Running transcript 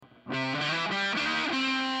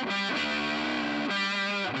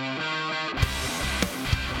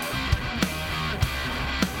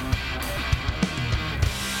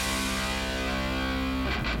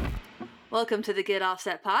Welcome to the Get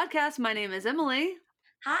Offset podcast. My name is Emily.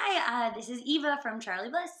 Hi, this is Eva from Charlie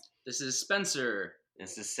Bliss. This is Spencer.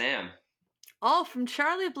 This is Sam. All from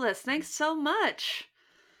Charlie Bliss. Thanks so much.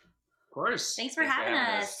 Of course. Thanks for having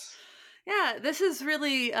us. Yeah, this is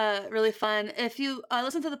really fun. If you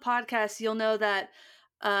listen to the podcast, you'll know that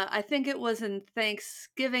I think it was in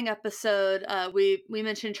Thanksgiving episode. We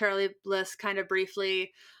mentioned Charlie Bliss kind of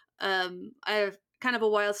briefly. I have kind of a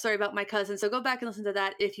wild story about my cousin, so go back and listen to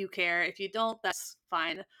that if you care. If you don't, that's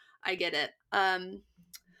fine. I get it.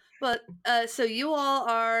 But so you all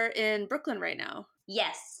are in Brooklyn right now.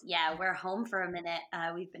 Yes, yeah, we're home for a minute.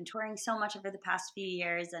 We've been touring so much over the past few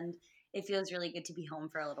years, and it feels really good to be home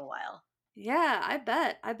for a little while. Yeah, I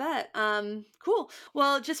bet. Cool.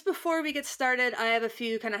 Well, just before we get started, I have a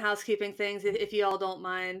few kind of housekeeping things, if you all don't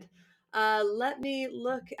mind. Let me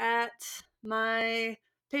look at my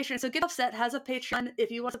Patreon. So Get Offset has a Patreon. If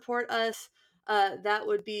you want to support us, that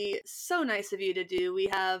would be so nice of you to do. We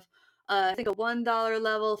have, I think, a $1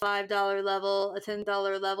 level, $5 level, a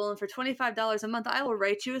 $10 level, and for $25 a month, I will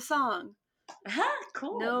write you a song.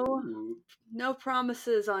 Cool. No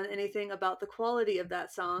promises on anything about the quality of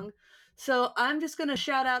that song. So I'm just going to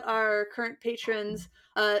shout out our current patrons,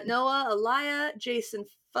 Noah, Alaya, Jason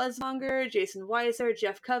Fuzzmonger, Jason Weiser,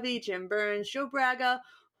 Jeff Covey, Jim Burns, Joe Braga,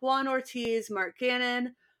 Juan Ortiz, Mark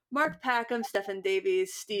Gannon, Mark Packham, Stephen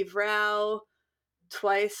Davies, Steve Rao,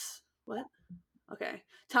 twice. What? Okay.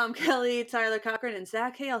 Tom Kelly, Tyler Cochran, and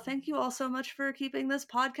Zach Hale. Thank you all so much for keeping this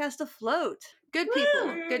podcast afloat. Good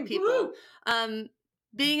people.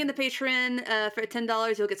 Being in the Patreon, for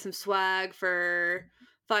 $10, you'll get some swag. For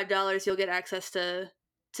 $5, you'll get access to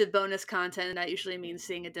bonus content. That usually means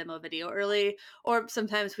seeing a demo video early, or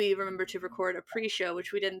sometimes we remember to record a pre-show,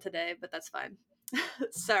 which we didn't today, but that's fine.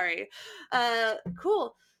 Sorry.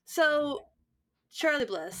 Cool. So, Charlie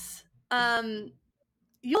Bliss,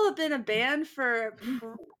 you'll have been a band for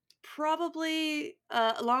probably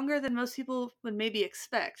longer than most people would maybe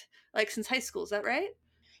expect, like since high school. Is that right?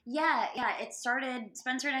 Yeah. It started,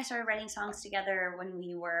 Spencer and I started writing songs together when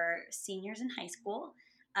we were seniors in high school.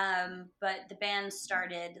 But the band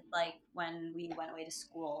started like when we went away to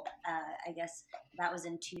school. I guess that was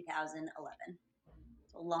in 2011.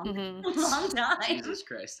 A long time. Jesus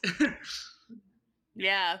Christ.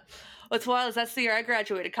 Yeah. What's wild is that's the year I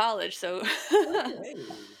graduated college, so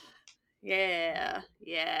yeah.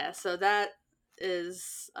 So that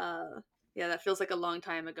is that feels like a long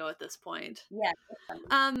time ago at this point. Yeah.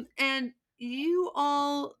 And you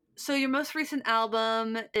all, so your most recent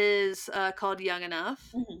album is called Young Enough.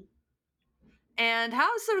 Mm-hmm. And how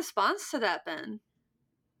has the response to that been?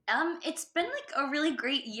 It's been like a really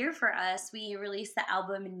great year for us. We released the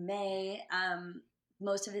album in May.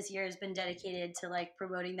 Most of this year has been dedicated to like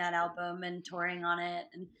promoting that album and touring on it,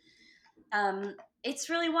 and it's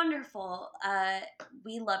really wonderful.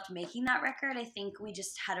 We loved making that record. I think we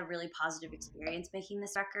just had a really positive experience making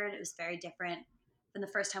this record. It was very different than the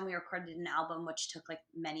first time we recorded an album, which took like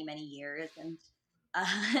many years, and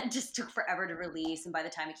it just took forever to release. And by the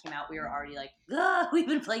time it came out, we were already like, we've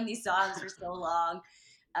been playing these songs for so long.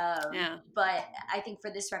 But I think for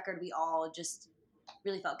this record, we all just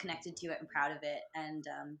really felt connected to it and proud of it. And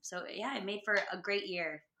so, yeah, it made for a great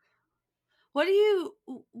year. What do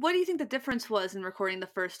you think the difference was in recording the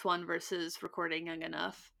first one versus recording Young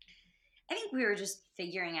Enough? I think we were just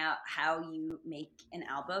figuring out how you make an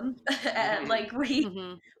album. Like we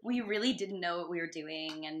really didn't know what we were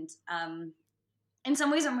doing. And in some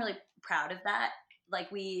ways, I'm really proud of that. Like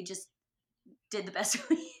we just did the best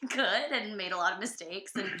we could and made a lot of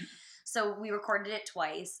mistakes. And so we recorded it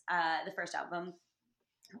twice, the first album.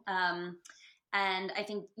 And I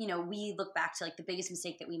think, we look back to like the biggest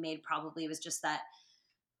mistake that we made probably was just that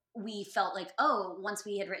we felt like, once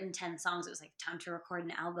we had written 10 songs, it was like time to record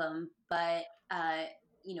an album. But,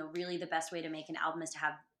 really the best way to make an album is to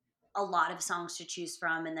have a lot of songs to choose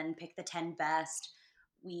from and then pick the 10 best.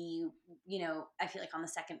 We, I feel like on the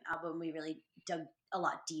second album, we really dug a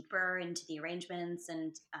lot deeper into the arrangements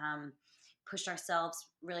and pushed ourselves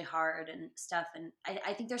really hard and stuff. And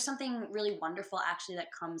I think there's something really wonderful actually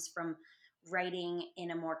that comes from writing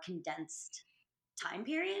in a more condensed time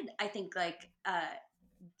period. I think like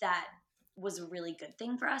that was a really good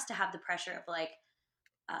thing for us to have the pressure of like,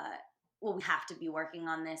 we have to be working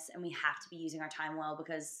on this and we have to be using our time well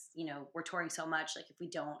because, we're touring so much. Like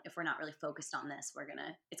if we're not really focused on this,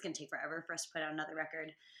 it's going to take forever for us to put out another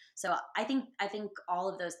record. So I think all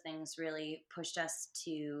of those things really pushed us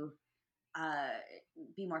to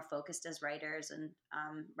be more focused as writers and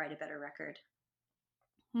write a better record.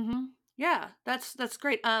 Mm-hmm. Yeah, that's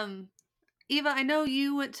great. Eva, I know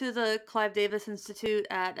you went to the Clive Davis Institute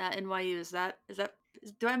at NYU. Is that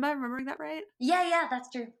Am I remembering that right? Yeah, that's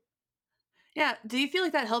true. Yeah. Do you feel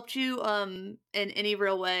like that helped you in any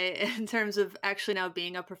real way in terms of actually now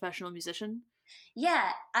being a professional musician?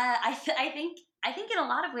 Yeah, I think in a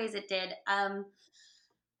lot of ways it did.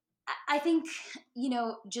 I think,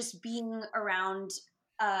 just being around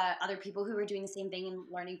other people who were doing the same thing and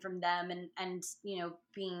learning from them, and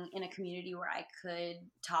being in a community where I could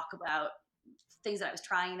talk about things that I was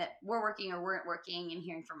trying that were working or weren't working, and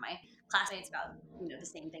hearing from my classmates about the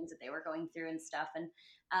same things that they were going through and stuff. And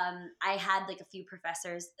I had like a few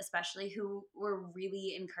professors, especially, who were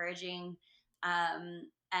really encouraging,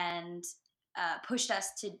 and pushed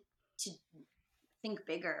us to think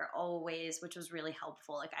bigger always, which was really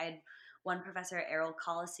helpful. Like, I had one professor, Errol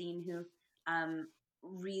Colosine, who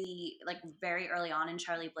really, like, very early on in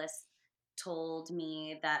Charlie Bliss, told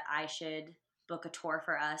me that I should book a tour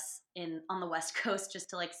for us in on the West Coast, just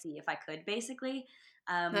to like see if I could, basically.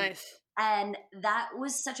 Um, Nice. and that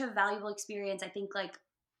was such a valuable experience. I think, like,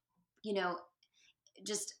 you know,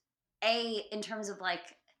 just in terms of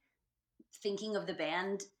like thinking of the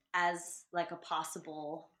band as like a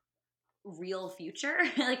possible real future.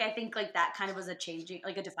 Like, I think like that kind of was a changing,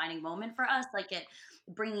 like a defining moment for us, like it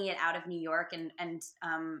bringing it out of New York, and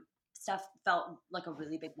stuff felt like a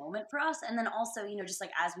really big moment for us. And then also, just like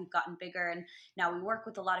as we've gotten bigger and now we work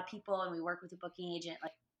with a lot of people and we work with a booking agent,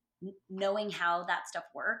 like knowing how that stuff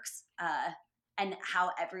works, and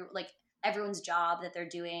how everyone's job that they're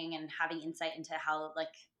doing, and having insight into how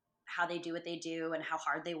they do what they do, and how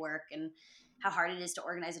hard they work, and how hard it is to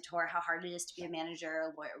organize a tour, how hard it is to be a manager,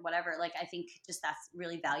 or lawyer, whatever. Like, I think just that's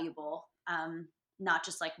really valuable. Not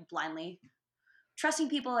just like blindly trusting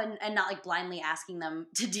people, and not like blindly asking them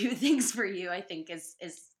to do things for you, I think is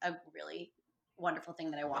a really wonderful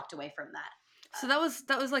thing that I walked away from that. So that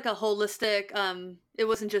was like a holistic. It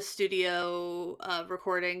wasn't just studio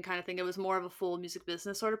recording kind of thing. It was more of a full music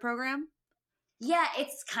business sort of program. Yeah,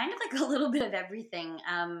 it's kind of like a little bit of everything.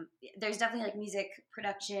 There's definitely like music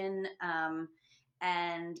production,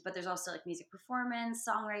 but there's also like music performance,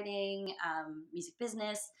 songwriting, music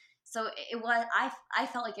business. So it was. I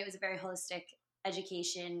felt like it was a very holistic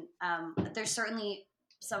education. There's certainly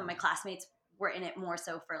some of my classmates were in it more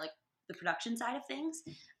so for like the production side of things,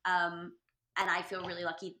 and I feel really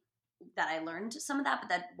lucky that I learned some of that, but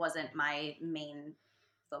that wasn't my main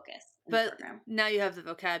focus in the But program. now you have the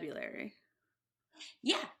vocabulary.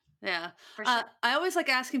 Yeah, Yeah. for sure. I always like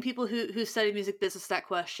asking people who study music business that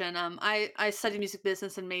question. I studied music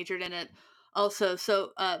business and majored in it also.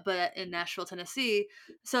 So, but in Nashville, Tennessee.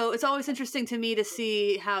 So it's always interesting to me to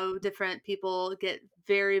see how different people get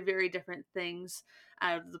very, very different things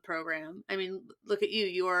out of the program. I mean, look at you.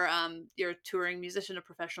 You're a touring musician, a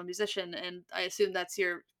professional musician, and I assume that's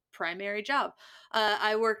your primary job.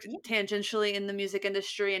 I worked Yeah. tangentially in the music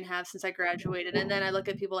industry and have since I graduated. And then I look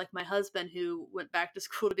at people like my husband who went back to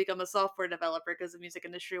school to become a software developer because the music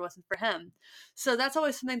industry wasn't for him. So that's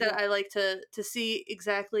always something that Yeah. I like to see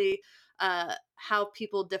exactly how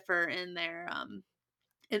people differ in their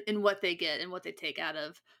in what they get and what they take out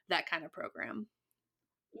of that kind of program.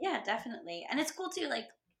 Yeah, definitely. And it's cool too. Like,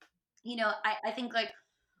 I think like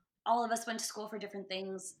all of us went to school for different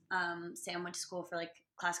things. Sam went to school for like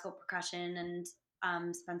classical percussion,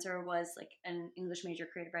 and Spencer was like an English major,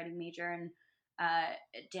 creative writing major, and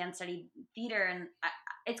Dan studied theater. And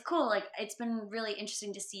it's cool. Like, it's been really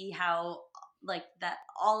interesting to see how like that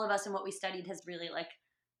all of us and what we studied has really like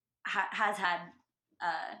has had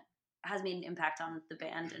uh, has made an impact on the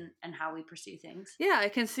band, and how we pursue things. Yeah, I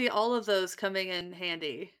can see all of those coming in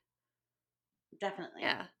handy. Definitely.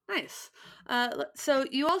 Yeah, nice. So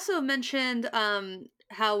you also mentioned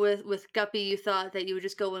how with Guppy you thought that you would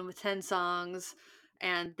just go in with 10 songs,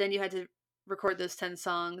 and then you had to record those 10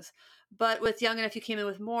 songs. But with Young Enough, you came in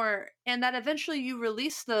with more, and that eventually you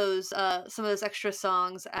released those some of those extra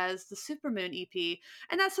songs as the Supermoon EP,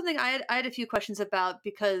 and that's something I had a few questions about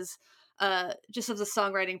because just of the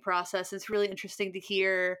songwriting process. It's really interesting to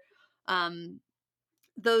hear um,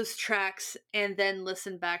 those tracks and then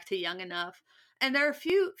listen back to Young Enough. And there are a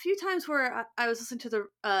few times where I was listening to the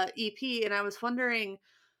EP and I was wondering,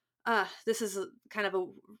 this is kind of a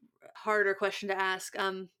harder question to ask.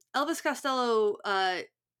 Elvis Costello,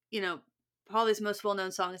 you know, probably his most well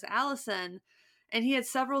known song is Allison, and he had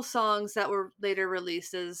several songs that were later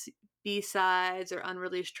released as B sides or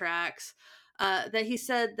unreleased tracks. That he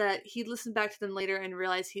said that he listened back to them later and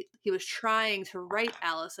realized he was trying to write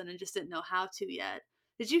Allison and just didn't know how to yet.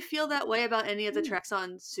 Did you feel that way about any of the Hmm. tracks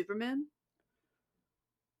on Supermoon?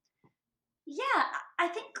 Yeah, I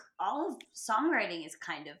think all of songwriting is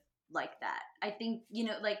kind of like that. I think,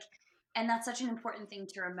 like, and that's such an important thing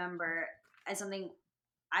to remember, as something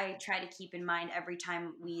I try to keep in mind every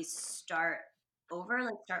time we start over,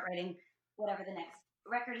 like start writing whatever the next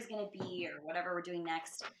record is going to be or whatever we're doing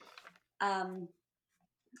next.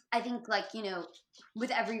 I think, like, you know, with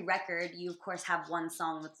every record, you of course have one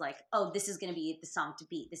song that's like, oh, this is going to be the song to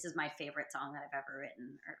beat. This is my favorite song that I've ever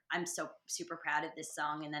written. Or I'm so super proud of this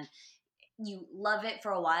song. And then you love it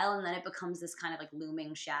for a while, and then it becomes this kind of like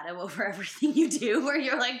looming shadow over everything you do, where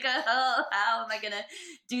you're like, oh, how am I going to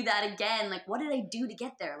do that again? Like, what did I do to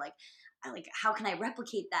get there? Like, how can I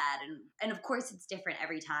replicate that? And of course it's different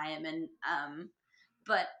every time. And,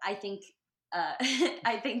 but I think,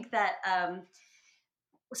 I think that,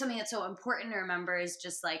 something that's so important to remember is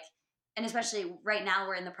just like, and especially right now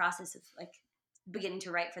we're in the process of like beginning to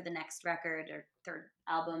write for the next record or third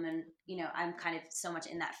album. And, you know, I'm kind of so much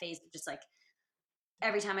in that phase of just like,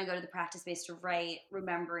 every time I go to the practice space to write,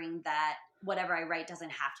 remembering that whatever I write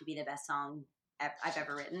doesn't have to be the best song I've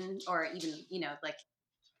ever written, or even, you know, like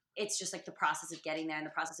it's just like the process of getting there and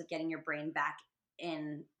the process of getting your brain back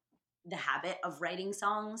in the habit of writing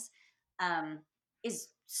songs, is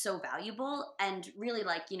so valuable. And really,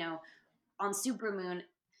 like, you know, on Supermoon,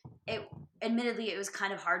 it admittedly it was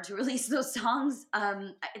kind of hard to release those songs.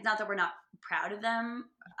 It's not that we're not proud of them,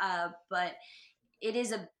 but it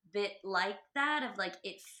is a bit like that, of like,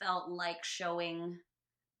 it felt like showing,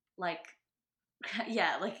 like,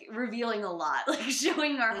 yeah, like revealing a lot, like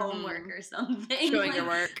showing our homework or something, Showing like, your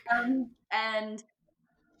work. and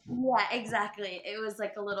yeah, exactly, it was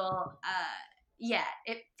like a little, yeah,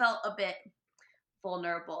 it felt a bit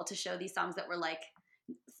vulnerable to show these songs that were like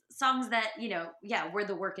songs that, you know, yeah, were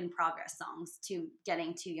the work in progress songs to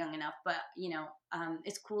getting to Young Enough. But, you know,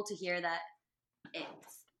 it's cool to hear that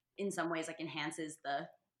it's in some ways like enhances the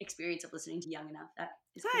experience of listening to Young Enough. That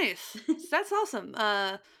is cool. Nice. That's awesome.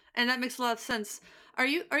 And that makes a lot of sense. Are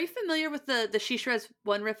you familiar with the She Shreds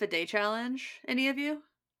One Riff a Day challenge? Any of you?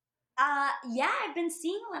 Yeah, I've been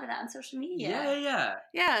seeing a lot of that on social media. Yeah.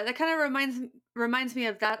 Yeah, that kind of reminds me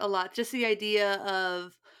of that a lot. Just the idea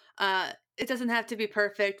of it doesn't have to be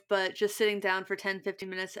perfect, but just sitting down for 10, 15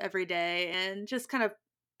 minutes every day and just kind of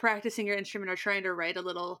practicing your instrument or trying to write a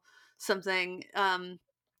little something.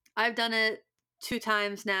 I've done it 2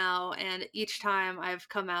 times now, and each time I've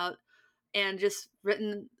come out and just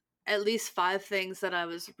written at least 5 things that I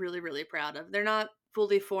was really, really proud of. They're not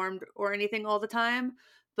fully formed or anything all the time,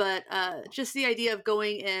 but just the idea of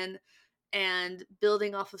going in and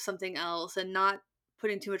building off of something else and not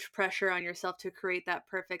putting too much pressure on yourself to create that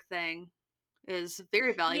perfect thing is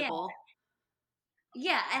very Yeah, valuable.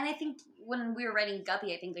 yeah, and I think when we were writing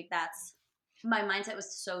Guppy, I think like that's my mindset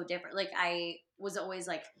was so different. Like I was always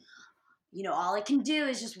like, you know, all I can do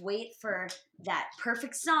is just wait for that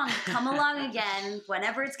perfect song to come along again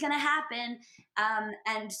whenever it's going to happen.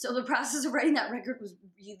 And so the process of writing that record was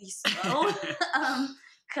really slow,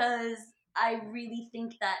 because I really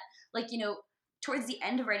think that, like, you know, towards the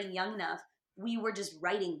end of writing Young Enough, we were just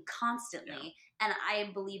writing constantly. Yeah. And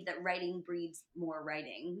I believe that writing breeds more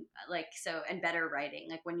writing, like, so, and better writing.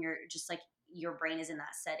 Like when you're just like, your brain is in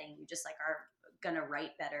that setting, you just like are going to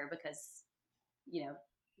write better because, you know,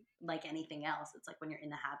 like anything else, it's like when you're in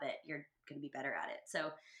the habit, you're going to be better at it.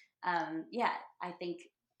 So, yeah, I think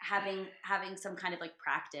having some kind of like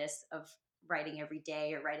practice of writing every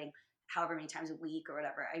day or writing however many times a week or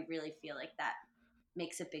whatever, I really feel like that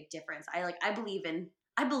makes a big difference. I believe in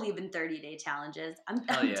 30-day challenges.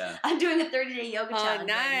 Hell yeah. I'm doing a 30-day yoga challenge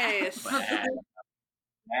nice. right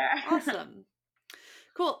now. Awesome.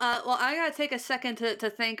 Cool. Well, I gotta take a second to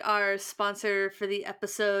thank our sponsor for the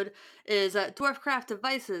episode is Dwarfcraft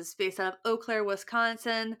Devices, based out of Eau Claire,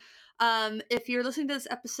 Wisconsin. If you're listening to this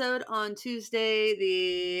episode on Tuesday,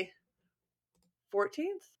 the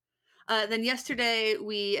 14th, then yesterday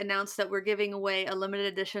we announced that we're giving away a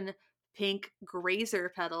limited edition pink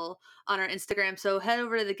Grazer pedal on our Instagram. So head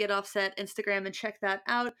over to the Get Offset Instagram and check that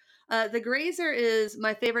out. The Grazer is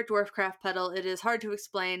my favorite Dwarfcraft pedal. It is hard to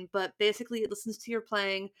explain, but basically it listens to your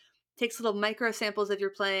playing, takes little micro samples of your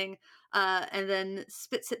playing, and then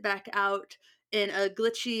spits it back out in a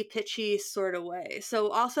glitchy, pitchy sort of way. So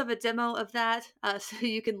also have a demo of that, so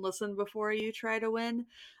you can listen before you try to win.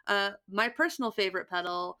 My personal favorite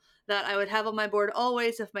pedal that I would have on my board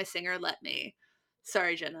always if my singer let me.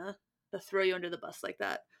 Sorry, Jenna, to throw you under the bus like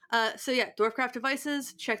that. So yeah, Dwarfcraft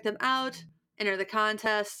Devices, check them out, enter the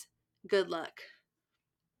contest. Good luck.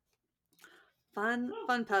 Fun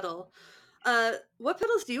pedal. What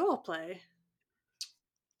pedals do you all play?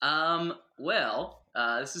 Well,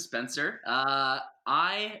 this is Spencer.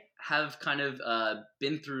 I have kind of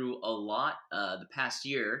been through a lot the past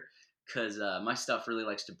year because my stuff really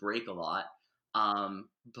likes to break a lot.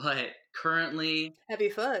 But currently, Heavy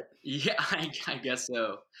foot. yeah, I guess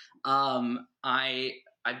so. I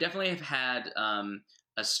definitely have had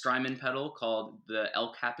a Strymon pedal called the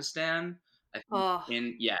El Capistan. I think Oh,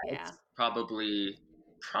 yeah. it's probably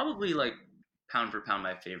like pound for pound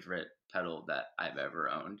my favorite pedal that I've ever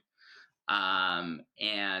owned.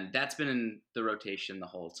 And that's been in the rotation the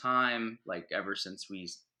whole time, like ever since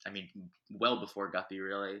well before Guppy,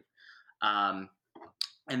 really. Um,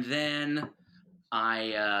 and then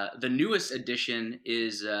the newest addition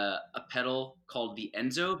is a pedal called the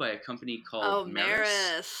Enzo by a company called Oh, Maris.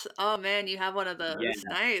 Maris. Oh man, you have one of Yeah, those.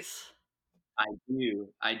 Nice.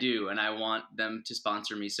 I do, and I want them to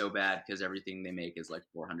sponsor me so bad because everything they make is like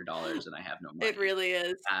 $400, and I have no It money. really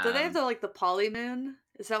is. Do they have Um, the Polymoon?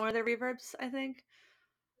 Is that one of their reverbs? I think.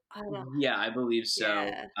 I don't know. yeah, I believe so.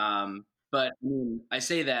 Yeah. But I mean, I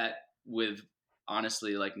say that with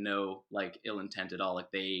honestly like no like ill intent at all. Like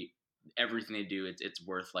everything they do, it's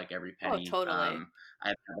worth like every Oh, penny. totally.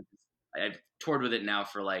 I've toured with it now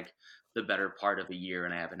for like the better part of a year,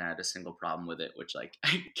 and I haven't had a single problem with it, which like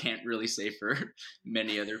I can't really say for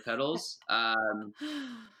many other pedals.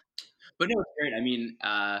 But no, it's great. I mean,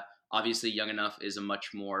 obviously, Young Enough is a much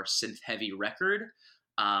more synth heavy record,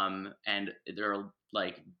 and there are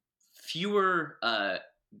like fewer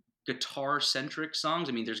guitar centric songs.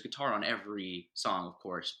 I mean, there's guitar on every song, of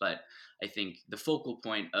course, but I think the focal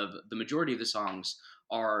point of the majority of the songs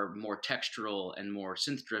are more textural and more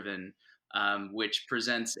synth driven, which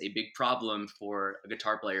presents a big problem for a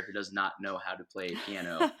guitar player who does not know how to play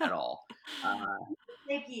piano at all.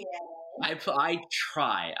 Thank you. I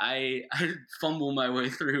try. I fumble my way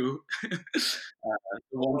through.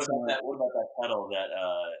 What about that pedal that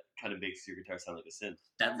kind of makes your guitar sound like a synth?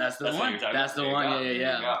 That's the That's what one. you're talking That's about. the one. There you go. There you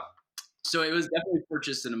Yeah. go. So it was definitely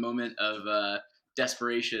purchased in a moment of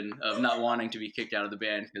desperation of not wanting to be kicked out of the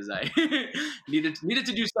band because I needed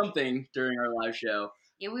to do something during our live show.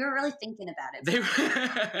 Yeah, we were really thinking about it. They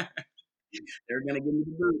were gonna give me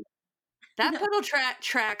the boot. That pedal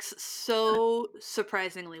tracks so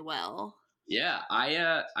surprisingly well. Yeah,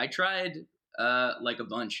 I tried like a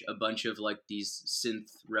bunch of like these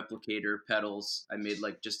synth replicator pedals. I made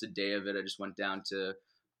like just a day of it. I just went down to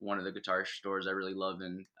one of the guitar stores I really love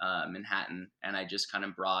in Manhattan, and I just kind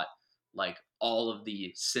of brought like all of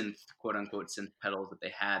the synth, quote unquote, synth pedals that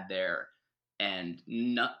they had there, and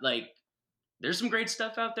not like there's some great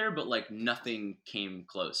stuff out there, but like nothing came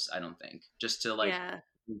close. I don't think just to like Yeah.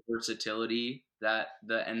 the versatility that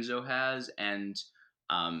the Enzo has, and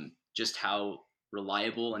just how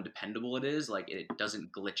reliable and dependable it is. Like it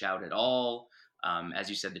doesn't glitch out at all. As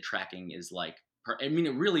you said, the tracking is like. I mean,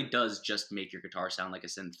 it really does just make your guitar sound like a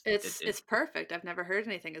synth. It's perfect. I've never heard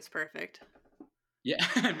anything as perfect. Yeah.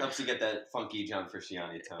 It helps you get that funky John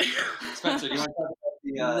Frusciante tone. Spencer, do you want to talk about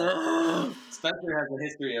the? No. Spencer has a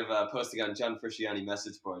history of posting on John Frusciante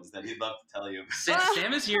message boards that he'd love to tell you.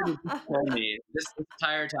 Sam is here to tell me this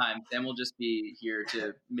entire time. Sam will just be here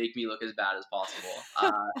to make me look as bad as possible.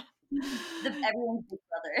 Everyone's big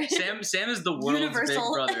brother. Sam is the world's Universal,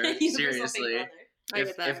 big brother. universal Seriously. big brother. I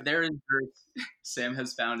get that. If there is dirt, Sam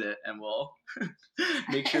has found it and will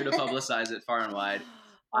make sure to publicize it far and wide.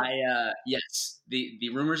 Yes, the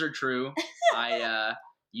rumors are true. I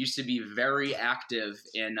used to be very active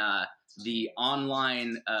in the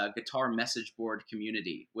online guitar message board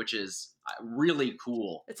community, which is really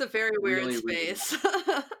cool. It's a very weird Really, space.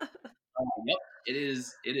 Yep, it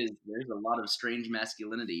is. There's a lot of strange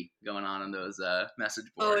masculinity going on those message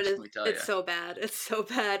boards. Oh, it is. Let me tell you. It's so bad. It's so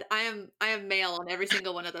bad. I am male on every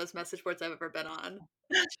single one of those message boards I've ever been on.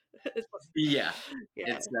 Yeah,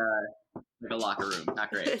 Yeah. it's like a locker room.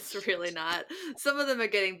 Not great. It's really not. Some of them are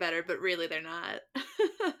getting better, but really they're not.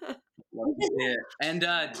 Yeah. And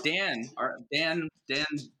Dan,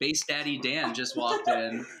 bass daddy Dan just walked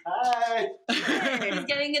in. Hi. He's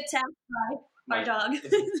getting attacked by our dog.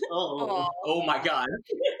 Oh my God.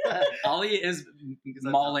 Ollie is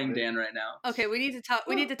mauling Dan right now. Okay, we need to talk.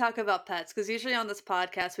 We need to talk about pets because usually on this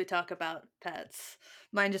podcast we talk about pets.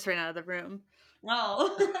 Mine just ran out of the room.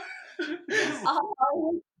 Oh.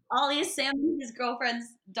 Ollie is Sam, his girlfriend's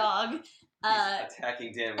dog. He's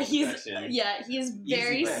attacking Dan with affection. Yeah, he is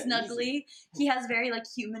very Easy, man, snuggly. easy. He has very like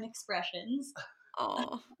human expressions.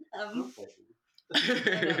 Oh,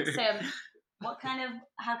 Sam,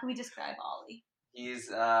 how can we describe Ollie? He's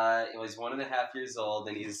 1.5 years old,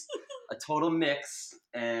 and he's a total mix,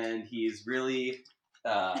 and he's really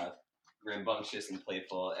rambunctious and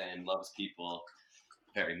playful, and loves people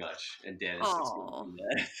very much. And Dan is Aw.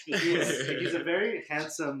 He's a very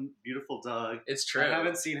handsome, beautiful dog. It's true. I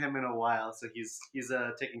haven't seen him in a while, so he's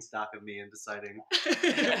taking stock of me and deciding.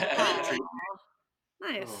 Aw.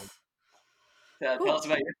 Nice. Oh. Tell Cool. us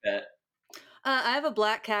about your pet. I have a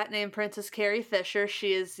black cat named Princess Carrie Fisher.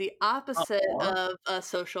 She is the opposite Aw. of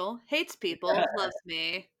social, hates people, loves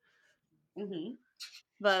me. Mm-hmm.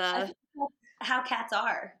 But I think that's how cats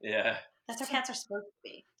are. Yeah. That's how cats are supposed to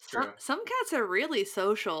be. True. some cats are really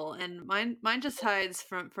social, and mine just hides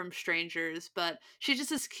from strangers. But she's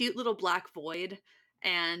just this cute little black void,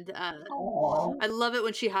 and Aww. I love it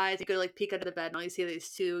when she hides. You go to like peek under the bed, and all you see are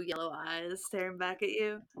these two yellow eyes staring back at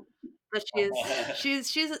you. But she's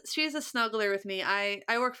a snuggler with me. I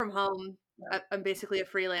work from home. I'm basically a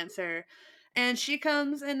freelancer, and she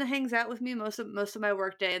comes and hangs out with me most of my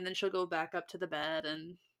work day, and then she'll go back up to the bed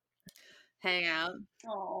and hang out.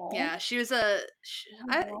 Aww. Yeah, she was I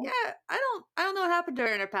don't know what happened to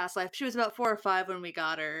her in her past life. She was about 4 or 5 when we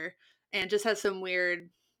got her, and just has some weird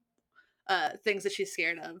things that she's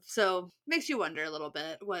scared of. So makes you wonder a little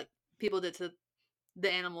bit what people did to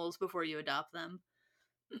the animals before you adopt them.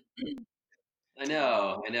 I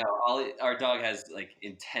know. Our dog has like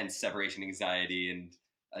intense separation anxiety,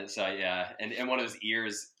 and so yeah, and one of his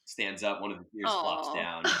ears stands up, one of his ears flops Aw.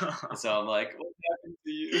 down. And so I'm like, what happened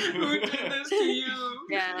to you? Who did this to you?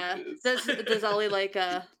 Yeah. Who did this? Does Ollie like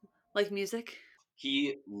music?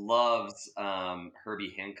 He loves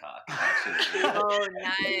Herbie Hancock. Actually, Oh,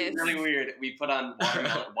 it's really nice. weird. We put on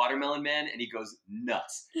Watermelon Man, and he goes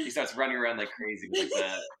nuts. He starts running around like crazy with like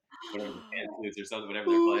the whatever the pan flutes or something, whatever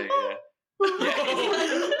they're playing. Yeah.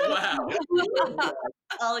 Wow.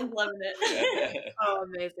 Ollie's loving it. Oh,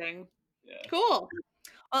 amazing. Yeah. Cool.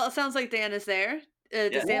 Well, it sounds like Dan is there.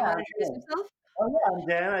 Does Dan want to introduce himself? Oh yeah, I'm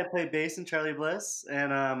Dan. I play bass in Charlie Bliss,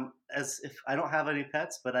 and as if I don't have any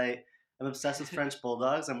pets, but I am obsessed with French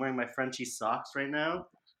bulldogs. I'm wearing my Frenchie socks right now.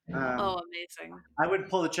 Oh, amazing. I would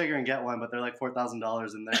pull the trigger and get one, but they're like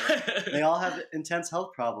 $4,000, and they all have intense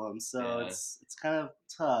health problems, so Yeah. it's kind of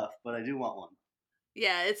tough. But I do want one.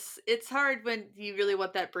 Yeah, it's hard when you really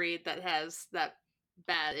want that breed that has that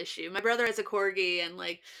bad issue. My brother has a corgi, and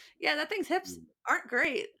yeah, that thing's hips aren't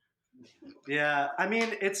great. Yeah, I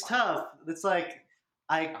mean it's tough. It's like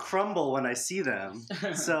I crumble when I see them,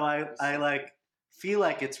 so I like feel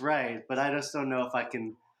like it's right, but I just don't know if I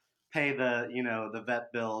can pay the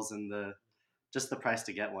vet bills and just the price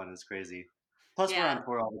to get one is crazy. Plus we're Yeah. on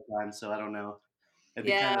tour all the time, so I don't know. It'd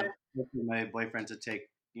be Yeah. kind of good for my boyfriend to take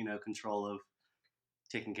control of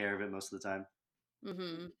taking care of it most of the time.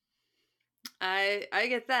 Mm-hmm. I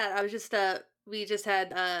get that. I was just we just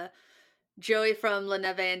had Joey from La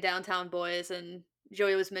Neve and Downtown Boys, and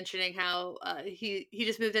Joey was mentioning how he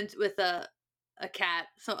just moved in with a cat,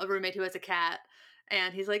 so a roommate who has a cat,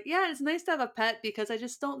 and he's like, yeah, it's nice to have a pet because I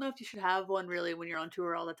just don't know if you should have one really when you're on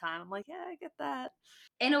tour all the time. I'm like, yeah, I get that.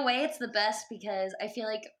 In a way, it's the best because I feel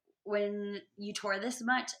like when you tour this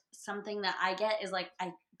much, something that I get is like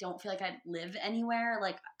I don't feel like I live anywhere.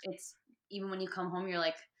 Like it's even when you come home, you're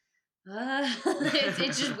like,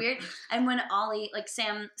 it's just weird. And when Ollie, like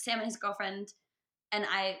Sam and his girlfriend and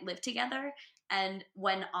I live together, and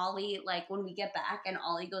when Ollie, like when we get back and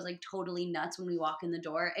Ollie goes like totally nuts when we walk in the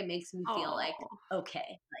door, it makes me feel like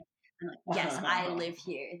okay, like I'm like yes, I live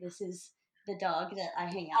here. This is the dog that I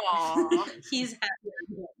hang out Aw. with. He's happy.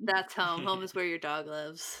 That's home. Home is where your dog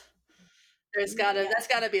lives. That's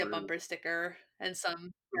gotta be a bumper sticker and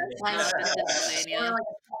some restaurant in Pennsylvania.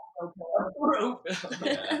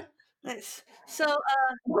 Yeah. Nice. So,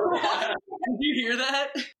 Did you hear that?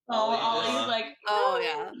 Oh, Ollie's like, oh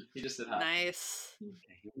yeah, He just said hi. nice. He's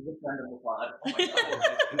a friend of the pod. Oh my God.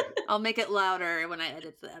 I'll make it louder when I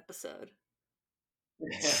edit the episode.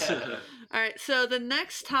 All right, so the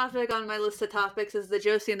next topic on my list of topics is the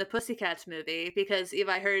Josie and the Pussycats movie, because Eve,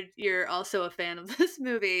 I heard you're also a fan of this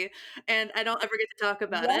movie, and I don't ever get to talk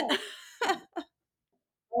about it.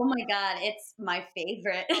 oh my god, it's my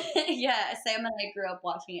favorite. Yeah, Sam and I grew up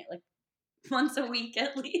watching it like once a week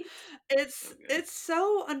at least. It's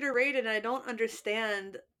so underrated, and I don't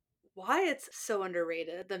understand why it's so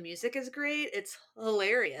underrated. The music is great. It's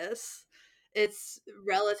hilarious. It's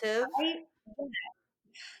relative.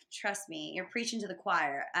 Trust me, you're preaching to the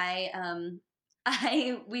choir. We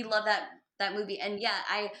love that movie, and yeah,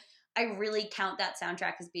 I really count that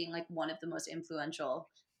soundtrack as being like one of the most influential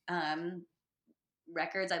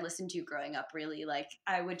records I listened to growing up. Really, like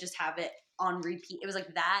I would just have it on repeat. It was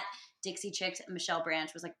like that, Dixie Chicks, and Michelle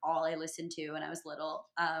Branch was like all I listened to when I was little.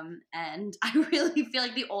 And I really feel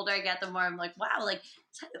like the older I get, the more I'm like, wow, like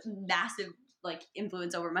it's had a massive like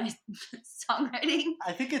influence over my songwriting.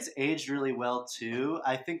 I think it's aged really well too.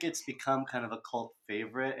 I think it's become kind of a cult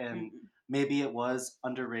favorite, and maybe it was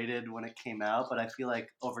underrated when it came out, but I feel like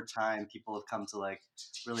over time people have come to like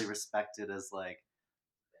really respect it as like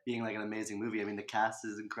being like an amazing movie. I mean, the cast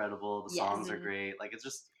is incredible, the Yes. songs are great. Like it's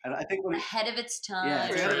just, I think when Ahead of its time. Yeah,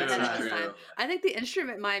 it's Really ahead of ahead its of its time. time. I think the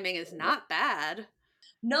instrument miming is not bad.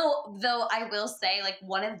 No, though I will say, like,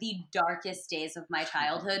 one of the darkest days of my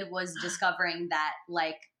childhood was discovering that,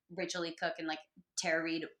 like, Rachel Lee Cook and, like, Tara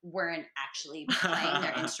Reid weren't actually playing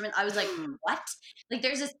their instrument. I was like, what? Like,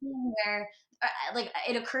 there's a scene where, like,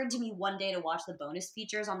 it occurred to me one day to watch the bonus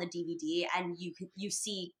features on the DVD, and you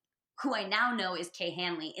see who I now know is Kay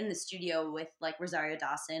Hanley in the studio with, like, Rosario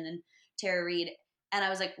Dawson and Tara Reid. And I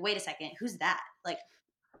was like, wait a second, who's that? Like,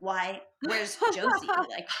 why? Where's Josie?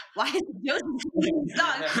 Like, why is Josie singing the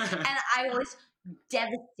song? And I was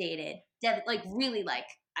devastated. Like, really, like,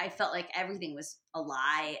 I felt like everything was a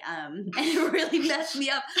lie. And it really messed me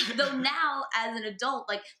up. Though now, as an adult,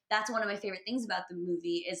 like, that's one of my favorite things about the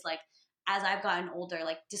movie is, like, as I've gotten older,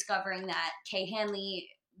 like, discovering that Kay Hanley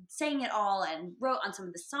sang it all and wrote on some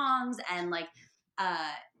of the songs and, like,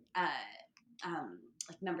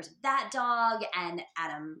 like members of That Dog and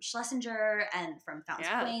Adam Schlesinger and from Fountains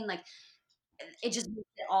of Wayne, like it just makes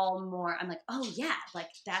it all more. I'm like, oh yeah, like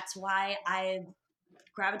that's why I've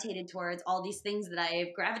gravitated towards all these things that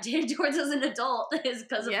I've gravitated towards as an adult is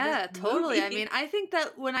because of this totally. movie. I mean, I think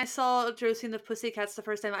that when I saw Josie and the Pussycats the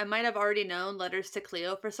first time, I might have already known Letters to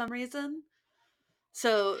Cleo for some reason.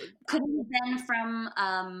 So could it have been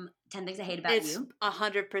from 10 Things I Hate About it's You?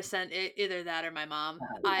 100% either that or my mom.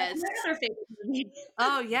 That's my other favorite movie.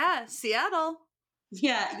 Oh yeah, Seattle.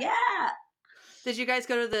 Yeah. Did you guys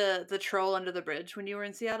go to the Troll Under the Bridge when you were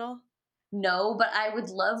in Seattle? No, but I would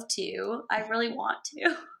love to. I really want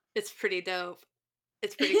to. It's pretty dope.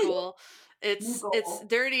 It's pretty cool. It's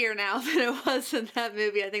dirtier now than it was in that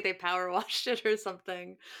movie. I think they power washed it or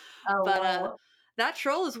something. Oh, But wow. that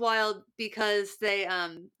Troll is wild because they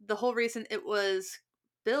the whole reason it was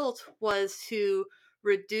built was to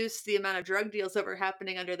reduce the amount of drug deals that were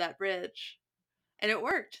happening under that bridge. And it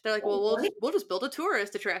worked. They're like, well, we'll just build a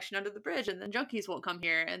tourist attraction under the bridge and then junkies won't come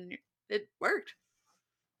here. And it worked.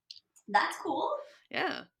 That's cool.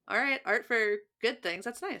 Yeah. All right. Art for good things.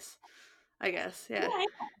 That's nice, I guess. Yeah.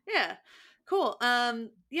 Yeah. Cool.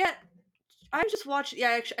 Yeah. I just watched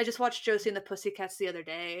Josie and the Pussycats the other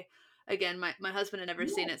day. Again, my husband had never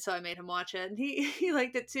seen it, so I made him watch it, and he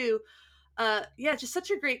liked it too. Yeah, just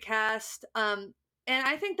such a great cast. And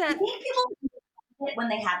I think that people when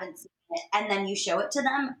they haven't seen it, and then you show it to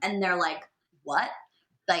them, and they're like, "What?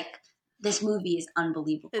 Like this movie is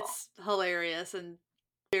unbelievable." It's hilarious and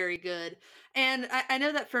very good. And I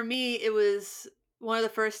know that for me, it was one of the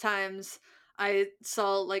first times I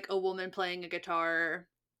saw like a woman playing a guitar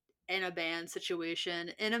in a band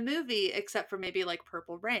situation in a movie, except for maybe like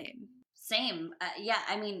Purple Rain. Same. Yeah,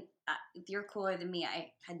 I mean, you're cooler than me.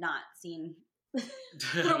 I had not seen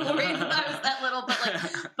Purple Rain when I was that little,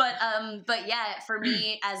 but yeah, for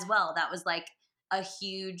me as well, that was like a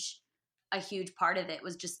huge part of it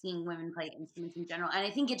was just seeing women play instruments in general. And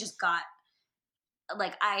I think it just got,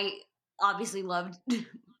 like, I obviously loved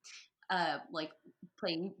like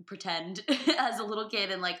playing pretend as a little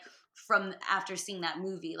kid, and like from after seeing that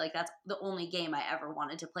movie, like that's the only game I ever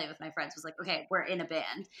wanted to play with my friends was like, okay, we're in a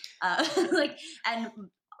band. Like, and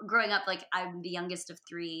growing up, like I'm the youngest of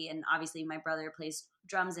three, and obviously my brother plays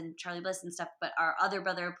drums and Charlie Bliss and stuff, but our other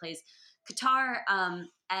brother plays guitar.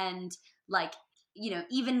 And like, you know,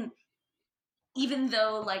 even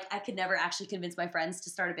though like I could never actually convince my friends to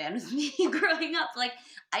start a band with me growing up, like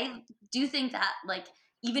I do think that like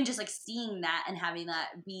even just like seeing that and having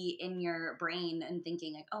that be in your brain and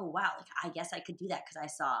thinking like, oh wow, like I guess I could do that because I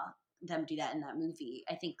saw them do that in that movie.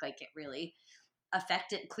 I think like it really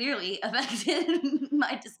clearly affected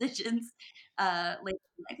my decisions later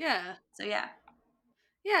in life. Yeah. So yeah.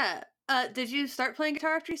 Yeah. Did you start playing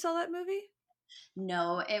guitar after you saw that movie?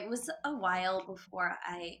 No, it was a while before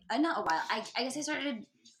not a while. I guess I started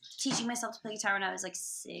teaching myself to play guitar when I was like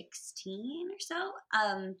 16 or so.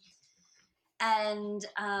 And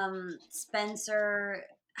Spencer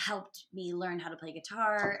helped me learn how to play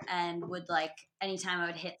guitar, and would like anytime I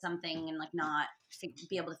would hit something and like not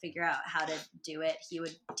be able to figure out how to do it, he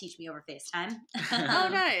would teach me over FaceTime. Oh,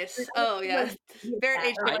 nice. Oh yeah, very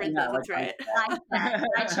age difference. That's right.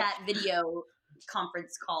 I chat video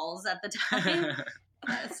conference calls at the time.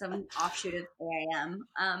 Some offshoot of AIM.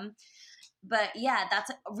 But yeah,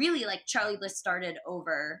 that's really like Charlie Bliss started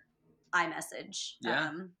over iMessage.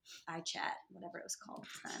 Yeah. iChat, whatever it was called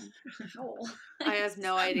then. I have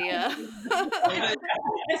no idea.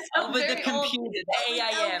 Over the computer, the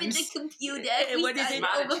AIMs. Over the computer. What is it?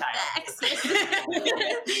 Over fax.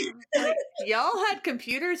 Like, y'all had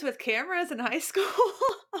computers with cameras in high school?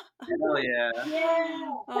 Hell yeah. Yeah.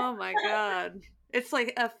 Oh my god. It's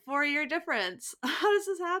like a 4-year difference. How does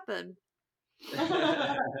this happen?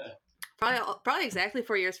 Probably exactly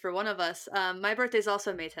 4 years for one of us. My birthday's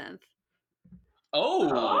also May 10th.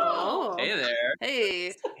 Oh, hey there.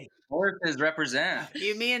 Hey, Fourth is represent.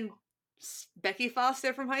 you, me, and Becky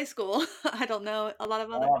Foster from high school. I don't know a lot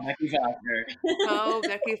of other. Becky Foster. Oh,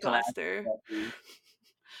 Becky Classic Foster. Becky.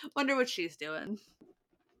 Wonder what she's doing.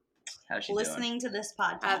 How's she Listening to this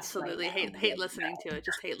podcast. Absolutely right now. hate listening to it.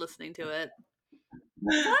 Just hate listening to it.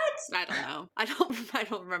 doing? What? I don't know. I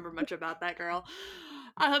don't remember much about that girl.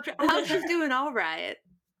 I hope she's doing all right.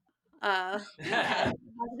 Positive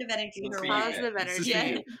energy. Let's her be way. Positive This is energy. for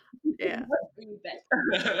you. Yeah. You bet.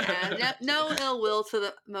 Yeah, no ill will to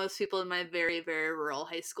the most people in my very, very rural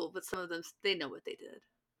high school, but some of them, they know what they did.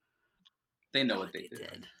 They know what they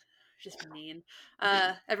did. Just mean.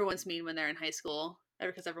 Everyone's mean when they're in high school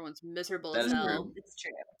because everyone's miserable That as is hell. true. It's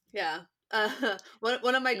true. Yeah.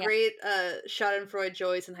 One of my Yeah. great Schadenfreude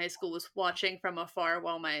joys in high school was watching from afar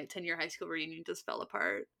while my 10-year high school reunion just fell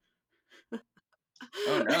apart.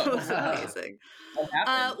 Oh, no. It was amazing. What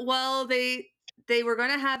happened? Well, they were going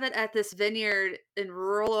to have it at this vineyard in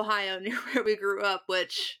rural Ohio near where we grew up,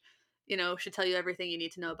 which, should tell you everything you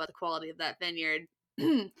need to know about the quality of that vineyard.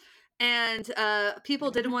 And people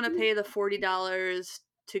didn't want to pay the $40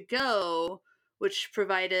 to go, which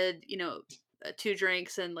provided, 2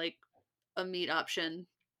 drinks and like a meat option.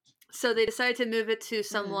 So they decided to move it to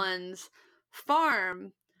someone's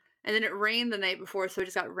farm, and then it rained the night before, so it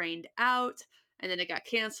just got rained out, and then it got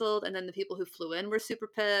canceled, and then the people who flew in were super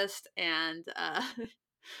pissed, and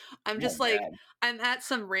I'm just Oh, like, God. I'm at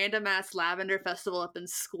some random ass lavender festival up in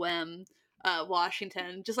Sequim,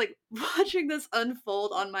 Washington, just like watching this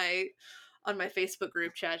unfold on my Facebook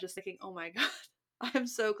group chat, just thinking, oh my God. I'm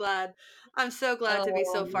so glad to be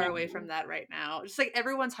so far away from that right now. Just like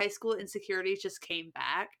everyone's high school insecurities just came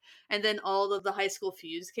back, and then all of the high school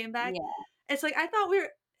feuds came back. Yeah. It's like I thought we were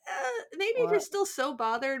maybe if you're Well- still so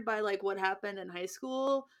bothered by like what happened in high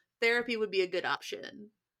school, therapy would be a good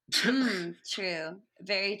option. True.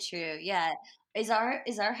 Very true. Yeah. Is our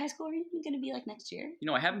high school reunion going to be like next year?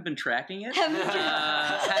 I haven't been tracking it. Haven't been-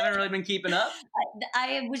 Haven't really been keeping up.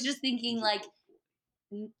 I was just thinking like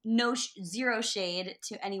zero shade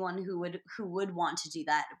to anyone who would want to do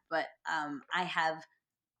that, but I have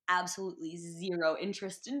absolutely zero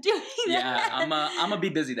interest in doing Yeah, that. I'm gonna be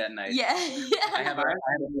busy that night. Yeah. I have a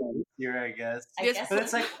Here, I guess. I Yes, guess But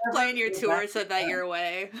it's like Plan your tour so that you're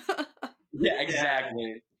away. yeah,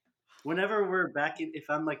 exactly. whenever we're if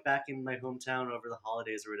I'm like back in my hometown over the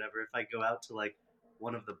holidays or whatever, if I go out to like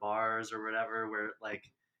one of the bars or whatever where like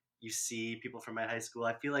you see people from my high school,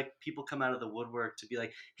 I feel like people come out of the woodwork to be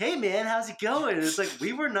like, "Hey man, how's it going?" And it's like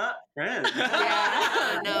we were not friends.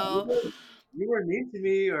 Yeah, no. You were mean to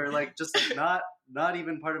me, or like just like not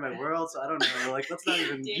even part of my world. So I don't know. Like let's not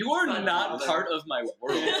even. You are not part of my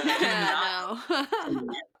world. Yeah, no.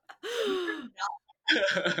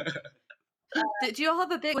 Did you all have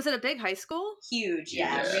was it a big high school? Huge.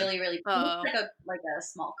 Yeah. Yeah. Really, really. Oh. Like a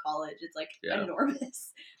small college. It's like Yeah.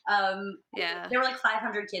 enormous. Yeah. There were like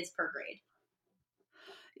 500 kids per grade.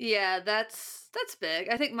 Yeah, that's big.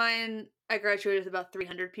 I think I graduated with about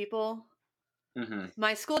 300 people. Mm-hmm.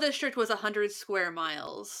 My school district was 100 square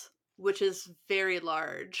miles, which is very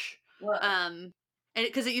large. Well, And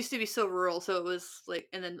because it used to be so rural, so it was like,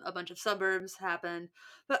 and then a bunch of suburbs happened.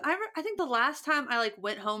 But I think the last time I like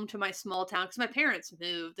went home to my small town, because my parents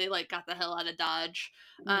moved, they like got the hell out of Dodge.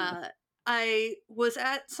 I was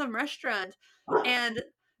at some restaurant, and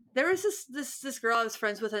there was this girl I was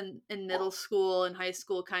friends with in middle school and high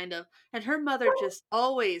school, kind of, and her mother just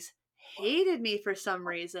always hated me for some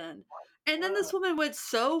reason. And then this woman went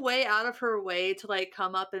so way out of her way to like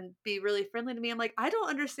come up and be really friendly to me. I'm like, I don't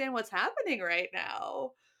understand what's happening right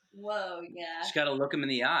now. whoa, yeah. Just gotta look him in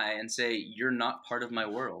the eye and say, "You're not part of my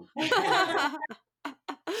world." I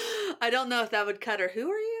don't know if that would cut her.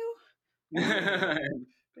 Who are you?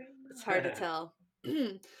 It's hard to tell.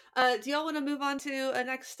 Do y'all want to move on to a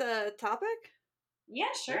next topic? Yeah,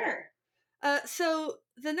 sure. So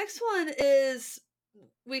the next one is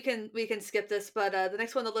we can skip this, but the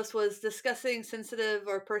next one on the list was discussing sensitive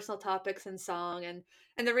or personal topics in song,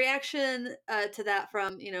 and the reaction to that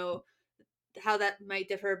from how that might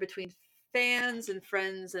differ between fans and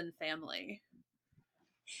friends and family.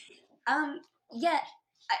 Yeah,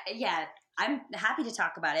 yeah. I'm happy to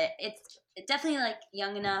talk about it. It's definitely like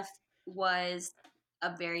Young Enough was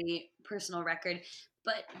a very personal record,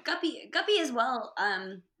 but Guppy as well.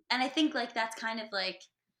 And I think like that's kind of like,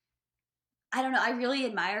 I don't know. I really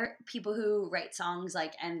admire people who write songs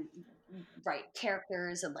like and write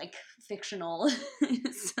characters and like fictional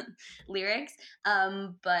lyrics.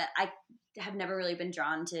 But have never really been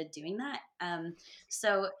drawn to doing that.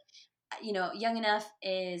 So, Young Enough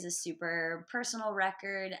is a super personal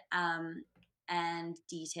record, and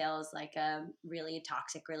details like a really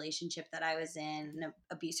toxic relationship that I was in, an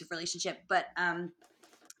abusive relationship. But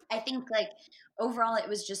I think like overall, it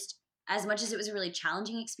was just, as much as it was a really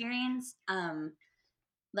challenging experience,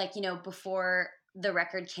 before the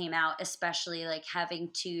record came out, especially like having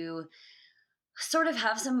to sort of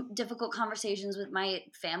have some difficult conversations with my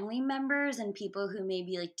family members and people who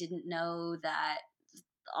maybe like didn't know that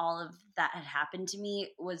all of that had happened to me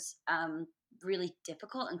was really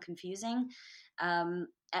difficult and confusing. And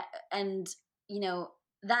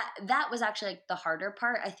that was actually like the harder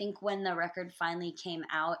part. I think when the record finally came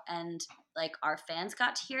out and like our fans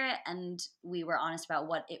got to hear it and we were honest about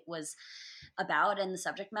what it was about and the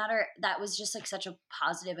subject matter, that was just like such a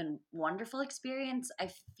positive and wonderful experience. I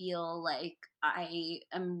feel like I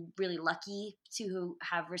am really lucky to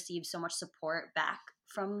have received so much support back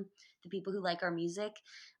from the people who like our music,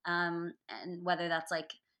 and whether that's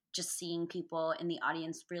like just seeing people in the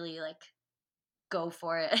audience really like go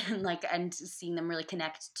for it and seeing them really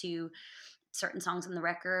connect to certain songs on the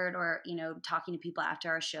record, or talking to people after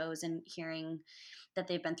our shows and hearing that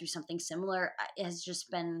they've been through something similar, it has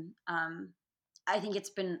just been I think it's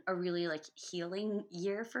been a really like healing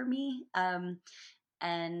year for me. I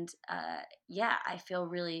feel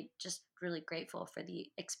really grateful for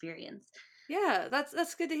the experience. Yeah,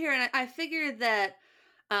 that's good to hear. And I figured that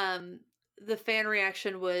the fan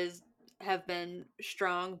reaction was have been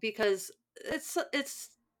strong because it's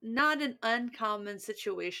not an uncommon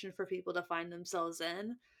situation for people to find themselves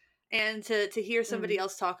in, and to hear somebody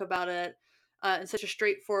else talk about it in such a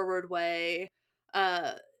straightforward way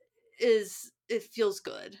uh, it feels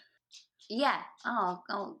good. Yeah. Oh,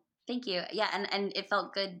 thank you. Yeah, and it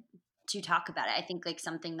felt good to talk about it. I think like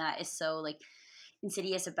something that is so like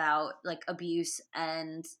insidious about like abuse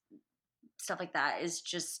and stuff like that is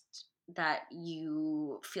just that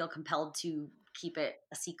you feel compelled to keep it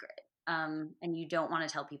a secret. And you don't want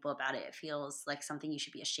to tell people about it. It feels like something you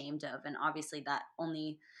should be ashamed of. And obviously that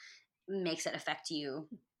only makes it affect you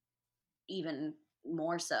even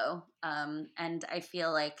more so. And I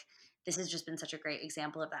feel like this has just been such a great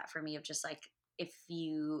example of that for me, of just like, if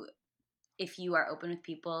you are open with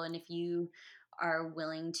people and if you are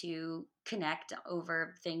willing to connect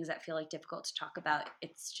over things that feel like difficult to talk about,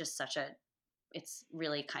 it's just it's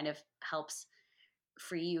really kind of helps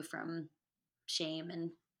free you from shame and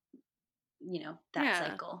that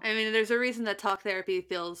cycle. I mean, there's a reason that talk therapy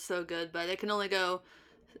feels so good, but it can only go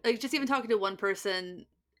like just even talking to one person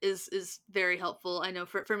is very helpful. I know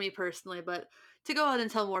for me personally, but to go out and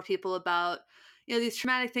tell more people about these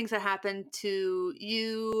traumatic things that happen to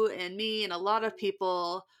you and me and a lot of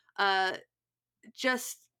people,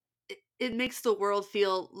 just it makes the world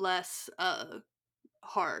feel less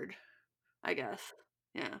hard, I guess.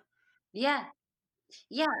 Yeah.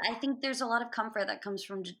 I think there's a lot of comfort that comes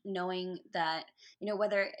from knowing that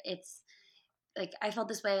whether it's like, I felt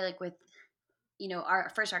this way like with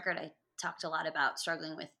our first record, I talked a lot about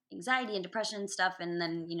struggling with anxiety and depression and stuff, and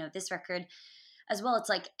then this record as well, it's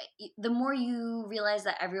like the more you realize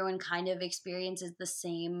that everyone kind of experiences the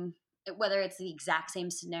same, whether it's the exact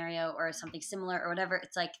same scenario or something similar or whatever,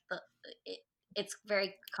 it's like it's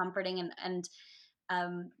very comforting, and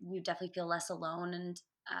you definitely feel less alone,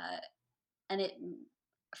 and it,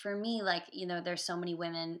 for me, like there's so many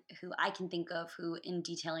women who I can think of who in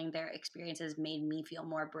detailing their experiences made me feel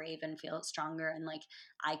more brave and feel stronger, and like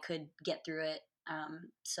I could get through it.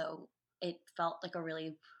 So it felt like a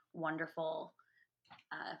really wonderful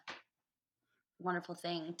wonderful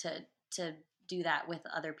thing to do that with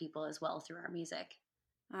other people as well through our music.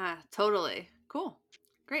 Totally. Cool.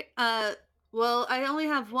 Great. Well, I only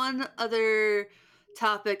have one other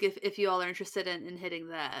topic if you all are interested in hitting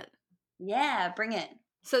that. Yeah, bring it.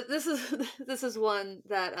 So this is one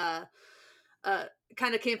that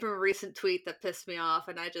kind of came from a recent tweet that pissed me off,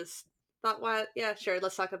 and I just thought, "What? Yeah, sure.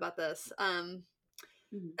 Let's talk about this."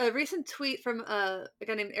 A recent tweet from a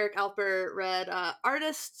guy named Eric Alper read,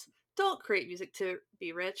 "Artists don't create music to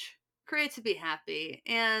be rich, create to be happy."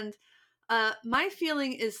 And my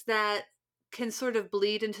feeling is that can sort of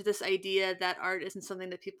bleed into this idea that art isn't something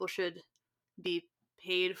that people should be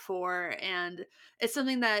paid for, and it's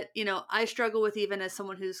something that I struggle with even as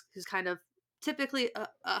someone who's kind of typically a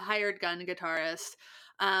hired gun guitarist,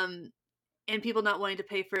 and people not wanting to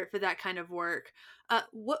pay for that kind of work.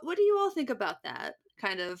 What do you all think about that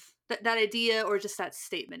kind of that idea, or just that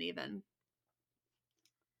statement even?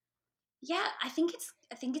 Yeah, I think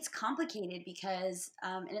it's complicated because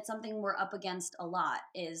and it's something we're up against a lot,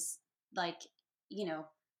 is like, you know,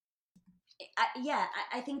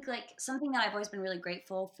 I think like something that I've always been really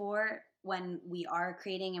grateful for when we are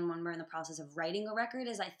creating and when we're in the process of writing a record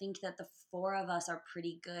is I think that the four of us are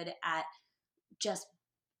pretty good at just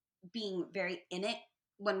being very in it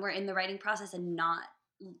when we're in the writing process and not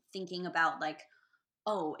thinking about like,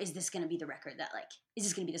 oh, is this going to be the record that like, is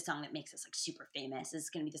this going to be the song that makes us like super famous? Is this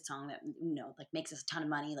going to be the song that, like makes us a ton of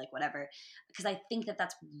money, like whatever. Because I think that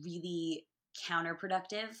that's really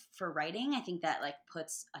counterproductive for writing. I think that like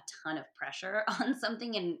puts a ton of pressure on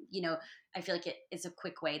something. And, I feel like it's a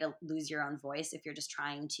quick way to lose your own voice if you're just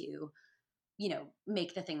trying to,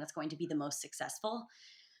 make the thing that's going to be the most successful.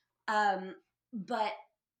 But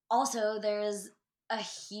also there's a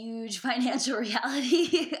huge financial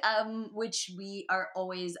reality, which we are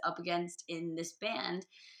always up against in this band,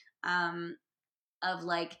 of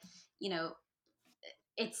like,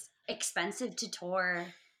 it's expensive to tour.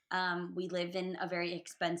 We live in a very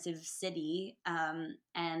expensive city,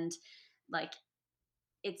 and like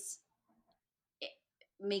it's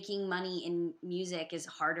making money in music is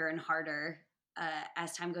harder and harder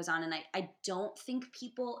as time goes on. And I don't think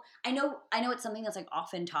people, I know it's something that's like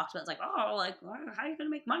often talked about. It's like, oh, like, how are you going to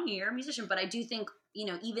make money? You're a musician. But I do think,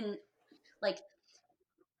 even like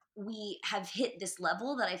we have hit this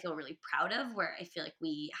level that I feel really proud of, where I feel like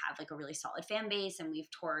we have like a really solid fan base and we've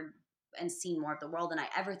toured and seen more of the world than I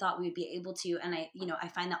ever thought we would be able to. And I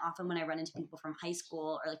find that often when I run into people from high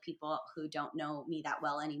school or like people who don't know me that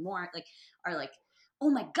well anymore, like are like, oh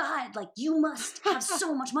my God, like you must have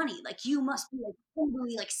so much money. Like you must be like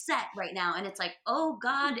totally like set right now. And it's like, oh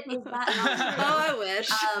God, is that not true? Oh, I wish.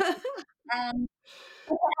 And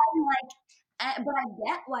like, but I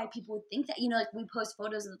get why people would think that, like we post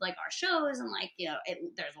photos of like our shows and like,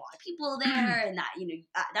 there's a lot of people there and that,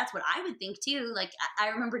 that's what I would think too. Like I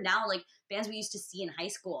remember now, like bands we used to see in high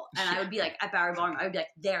school and I would be like at Bowery Ballroom, I would be like,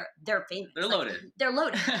 they're famous. They're like, loaded. They're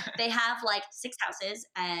loaded. They have like 6 houses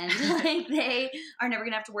and like they are never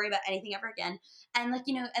going to have to worry about anything ever again. And like,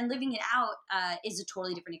 and living it out is a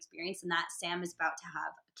totally different experience. And that Sam is about to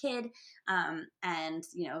have a kid. And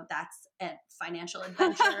that's a financial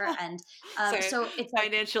adventure. And so it's like,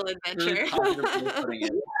 financial adventure. Really positive way of putting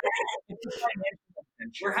it.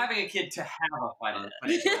 We're having a kid to have a financial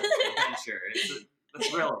adventure. It's the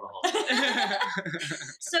thrill of the whole thing.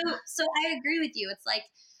 So I agree with you. It's like,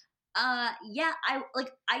 yeah, I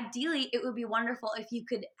like ideally it would be wonderful if you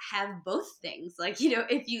could have both things. Like,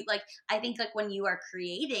 if you like, I think like when you are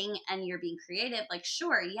creating and you're being creative, like,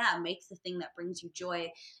 sure, yeah, make the thing that brings you joy,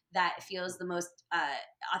 that feels the most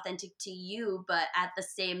authentic to you. But at the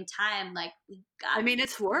same time, like, we got. I mean,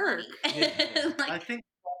 it's work. Like, I think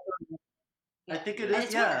it and is.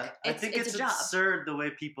 it's Yeah, work. I think it's a job. absurd the way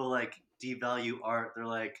people like devalue art. They're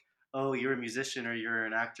like, oh, you're a musician or you're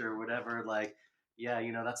an actor or whatever. Like, yeah,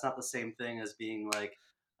 that's not the same thing as being like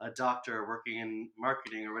a doctor working in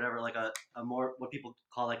marketing or whatever. Like a more what people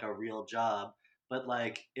call like a real job. But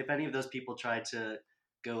like, if any of those people tried to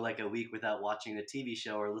go like a week without watching a TV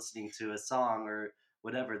show or listening to a song or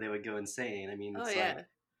whatever, they would go insane. I mean, it's like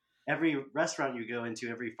every restaurant you go into,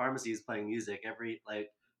 every pharmacy is playing music. Every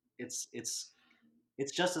like, it's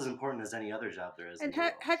just as important as any other job there is. And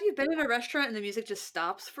have you been in a restaurant and the music just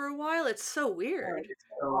stops for a while? It's so weird. It's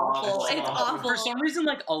awful. It's awful. For some reason,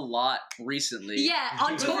 like a lot. Recently, yeah,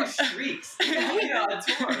 on tour streaks. Yeah, on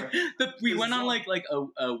tour. We went on like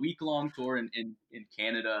a week-long tour in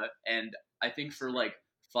Canada, and I think for like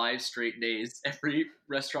 5 straight days, every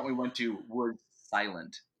restaurant we went to was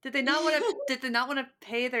silent. Did they not want to? Did they not want to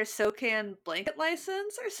pay their SoCan blanket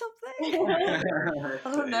license or something?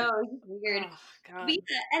 Oh no, it's weird. Oh, God.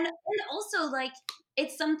 And also like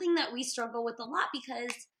it's something that we struggle with a lot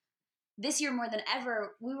because this year more than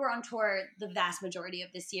ever we were on tour the vast majority of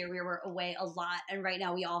this year. We were away a lot, and right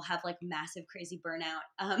now we all have like massive crazy burnout.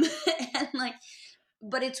 And like,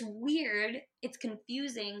 but it's weird. It's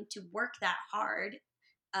confusing to work that hard.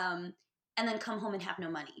 And then come home and have no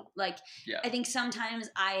money. Like, yeah. I think sometimes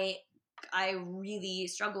I really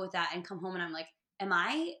struggle with that and come home and I'm like, am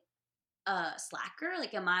I a slacker?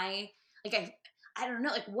 Like, am I, like, I don't know,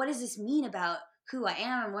 like, what does this mean about who I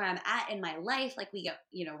am and where I'm at in my life? Like, we get,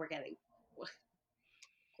 we're getting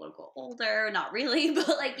quote unquote older, not really, but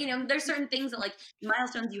like, there's certain things that like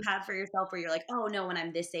milestones you have for yourself where you're like, oh no, when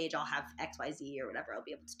I'm this age, I'll have XYZ or whatever, I'll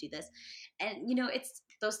be able to do this. And, it's,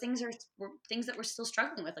 those things are things that we're still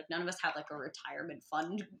struggling with. Like none of us have like a retirement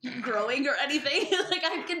fund growing or anything. Like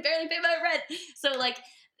I can barely pay my rent. So like,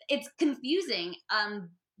 it's confusing.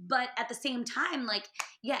 But at the same time, like,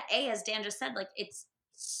 yeah, as Dan just said, like it's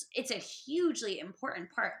a hugely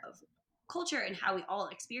important part of culture and how we all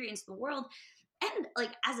experience the world. And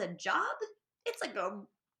like as a job, it's like a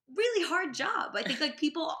really hard job. I think like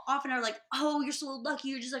people often are like, oh, you're so lucky.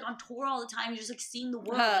 You're just like on tour all the time. You're just like seeing the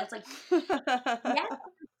world. And it's like, yeah,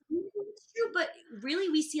 it's true. But really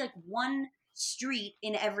we see like one street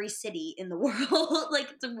in every city in the world,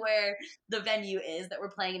 like to where the venue is that we're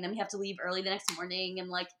playing. And then we have to leave early the next morning.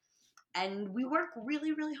 And we work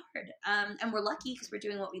really, really hard. And we're lucky because we're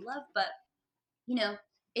doing what we love. But, you know,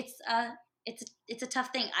 it's a tough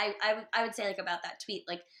thing. I would say like about that tweet,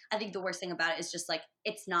 like I think the worst thing about it is just like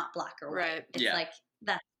it's not black or white. Right. It's like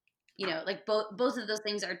that, you know, like both of those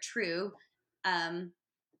things are true.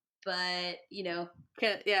 But you know,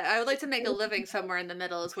 I would like to make a living somewhere in the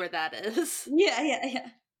middle is where that is. Yeah.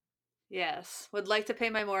 Yes, would like to pay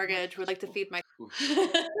my mortgage. Would like to feed my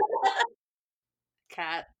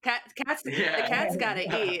cat. The cat's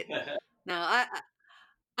gotta eat. No,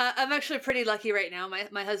 I'm actually pretty lucky right now.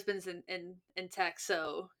 My husband's in tech,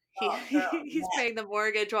 so he's paying the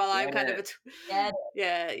mortgage while I'm kind of yeah.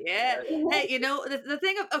 Hey, you know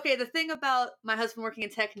the thing about my husband working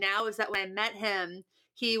in tech now is that when I met him,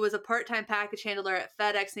 he was a part-time package handler at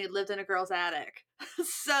FedEx and he lived in a girl's attic.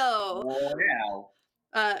 So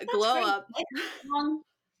glow great. up.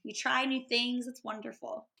 You try new things. It's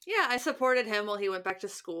wonderful. Yeah, I supported him while he went back to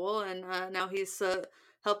school, and now he's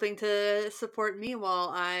helping to support me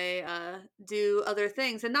while I do other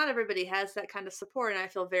things. And not everybody has that kind of support, and I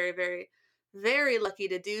feel very, very, very lucky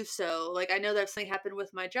to do so. Like, I know that if something happened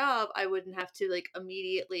with my job, I wouldn't have to like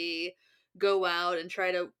immediately go out and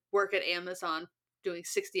try to work at Amazon doing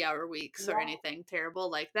 60-hour weeks or anything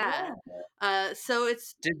terrible like that. So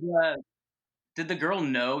it's did the girl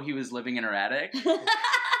know he was living in her attic?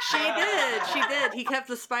 She did. He kept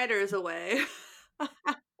the spiders away.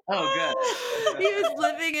 Oh, good. He was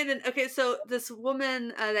living in so this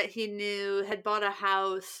woman that he knew had bought a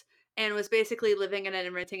house and was basically living in it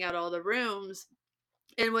and renting out all the rooms.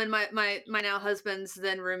 And when my now husband's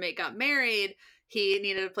then roommate got married, he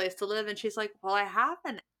needed a place to live. And she's like, well, I have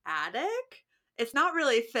an attic. It's not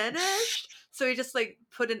really finished. So he just like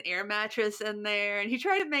put an air mattress in there and he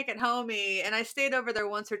tried to make it homey. And I stayed over there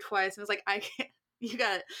once or twice and was like, I can't, you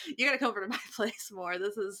gotta come over to my place more. It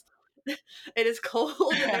is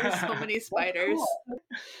cold and there's so many spiders. Oh,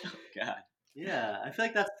 God. Yeah, I feel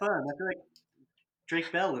like that's fun. I feel like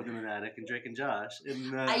Drake Bell lived in an attic and Drake and Josh.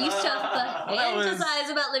 I used to fantasize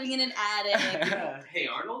about living in an attic. Hey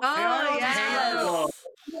Arnold. Oh, yes.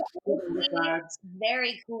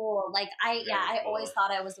 Very cool. Like I always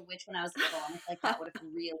thought I was a witch when I was little, and I feel like that would have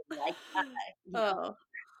really liked that. Oh.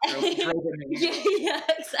 Yeah,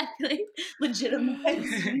 exactly. Legitimate.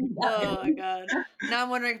 Oh my God. Now I'm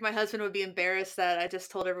wondering if my husband would be embarrassed that I just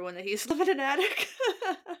told everyone that he used to live in an attic.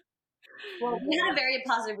 Well, we had a very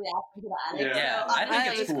positive reaction to the attic. Yeah, so I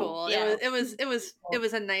think it's cool. Yeah. It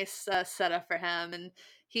was a nice setup for him, and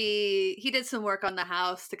he did some work on the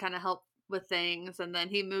house to kind of help with things, and then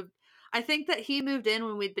he moved. I think that he moved in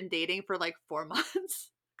when we'd been dating for like 4 months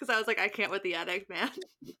because I was like, I can't with the attic, man.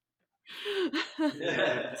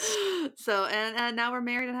 So and now we're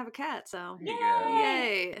married and have a cat, so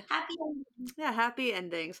yay. Happy endings. Yeah, happy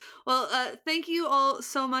endings. Well, thank you all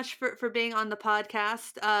so much for being on the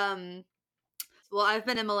podcast. Well, I've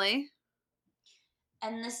been Emily,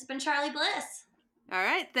 and this has been Charlie Bliss. All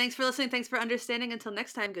right, thanks for listening, thanks for understanding. Until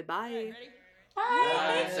next time, goodbye.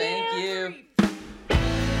 Bye. Thank you.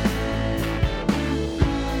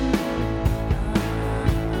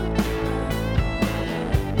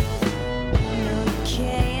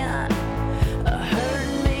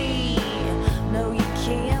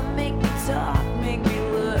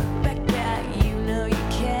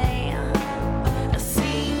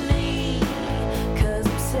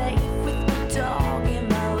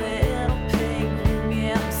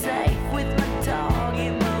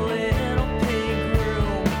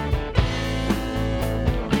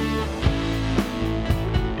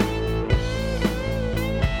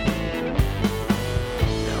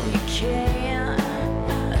 Yeah.